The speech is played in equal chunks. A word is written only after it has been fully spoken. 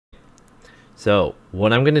So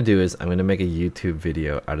what I'm gonna do is I'm gonna make a YouTube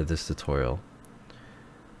video out of this tutorial,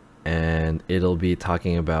 and it'll be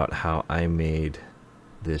talking about how I made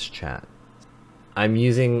this chat. I'm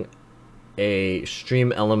using a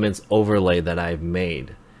Streamelements overlay that I've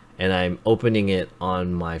made, and I'm opening it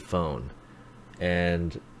on my phone,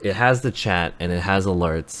 and it has the chat and it has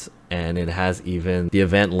alerts, and it has even the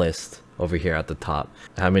event list over here at the top,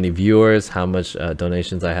 how many viewers, how much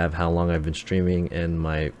donations I have, how long I've been streaming, and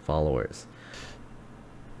my followers.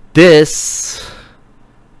 This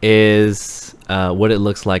is what it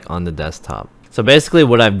looks like on the desktop. So basically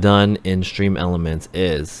what I've done in Streamelements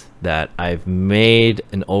is that I've made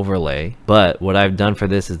an overlay, but what I've done for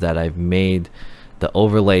this is that I've made the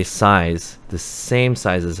overlay size the same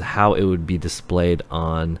size as how it would be displayed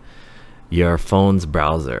on your phone's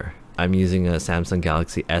browser. I'm using a Samsung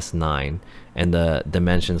Galaxy S9, and the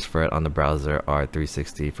dimensions for it on the browser are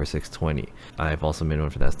 360 for 620. I've also made one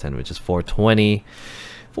for the S10, which is 420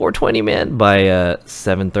 man by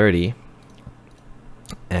 730.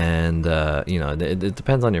 And you know, it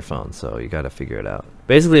depends on your phone, so you got to figure it out.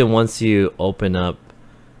 Basically, once you open up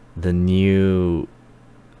the new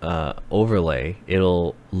overlay,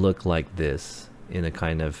 it'll look like this in a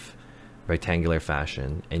kind of rectangular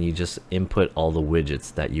fashion, and you just input all the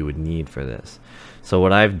widgets that you would need for this. So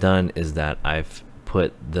what I've done is that I've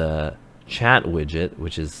put the chat widget,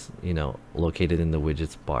 which is, you know, located in the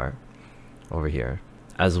widgets bar over here,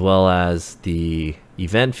 as well as the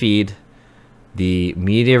event feed, the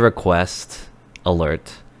media request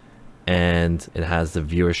alert, and it has the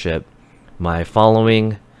viewership, my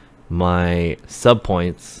following, my sub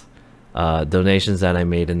points, donations that I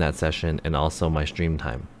made in that session, and also my stream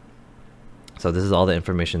time. So this is all the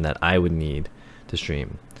information that I would need to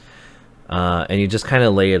stream. And you just kind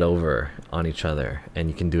of lay it over on each other, and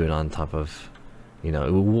you can do it on top of, you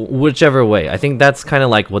know, whichever way. I think that's kind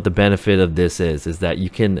of like what the benefit of this is that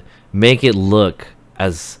you can make it look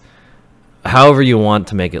as however you want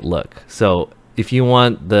to make it look. So if you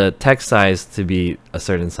want the text size to be a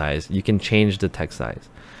certain size, you can change the text size.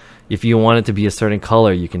 If you want it to be a certain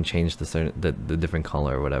color, you can change the different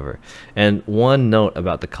color or whatever. And one note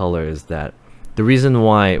about the color is that the reason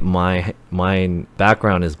why my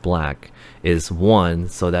background is black is, one,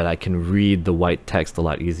 so that I can read the white text a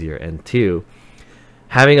lot easier, and two,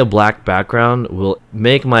 having a black background will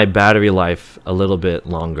make my battery life a little bit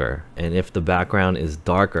longer. And if the background is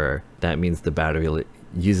darker, that means the battery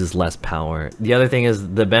uses less power. The other thing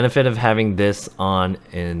is, the benefit of having this on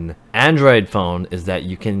an Android phone is that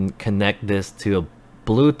you can connect this to a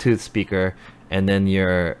Bluetooth speaker, and then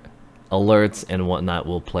your alerts and whatnot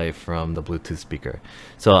will play from the Bluetooth speaker.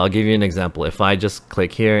 So I'll give you an example. If I just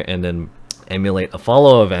click here and then emulate a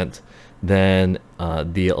follow event, then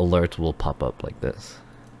the alert will pop up like this.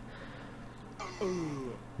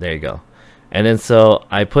 There you go. And then so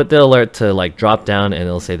I put the alert to like drop down, and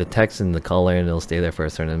it'll say the text and the color, and it'll stay there for a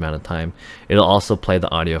certain amount of time. It'll also play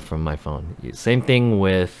the audio from my phone. Same thing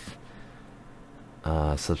with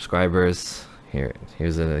subscribers.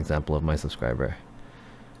 Here's an example of my subscriber.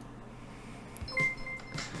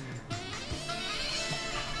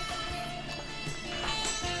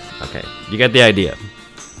 Okay, you get the idea.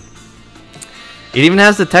 It even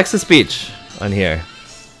has the text-to-speech on here.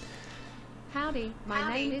 Howdy,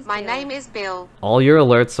 my name is Bill. All your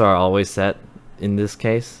alerts are always set in this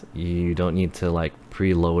case. You don't need to like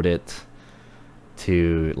preload it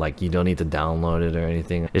to, like, you don't need to download it or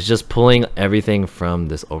anything. It's just pulling everything from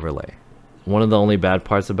this overlay. One of the only bad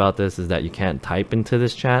parts about this is that you can't type into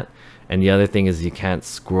this chat, and the other thing is you can't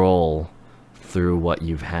scroll through what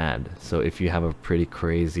you've had. So if you have a pretty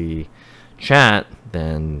crazy chat,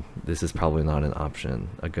 then this is probably not an option,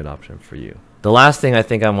 a good option for you. The last thing I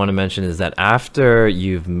think I want to mention is that after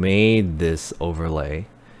you've made this overlay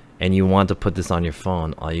and you want to put this on your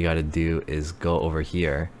phone, all you got to do is go over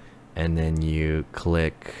here, and then you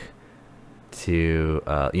click to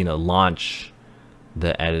you know, launch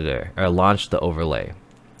the editor, or launch the overlay.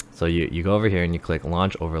 So you go over here and you click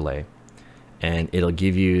launch overlay, and it'll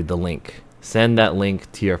give you the link. Send that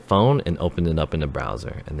link to your phone and open it up in the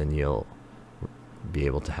browser, and then you'll be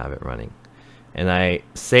able to have it running. And I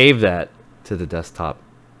save that to the desktop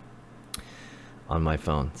on my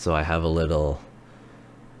phone, so I have a little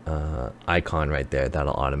icon right there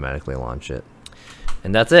that'll automatically launch it.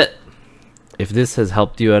 And that's it. If this has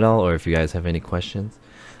helped you at all, or if you guys have any questions,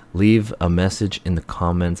 leave a message in the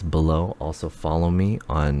comments below. Also follow me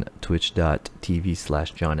on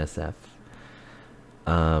twitch.tv/jonsf,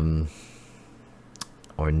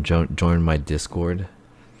 or join my Discord,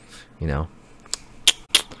 you know.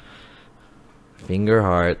 Finger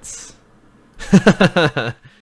hearts.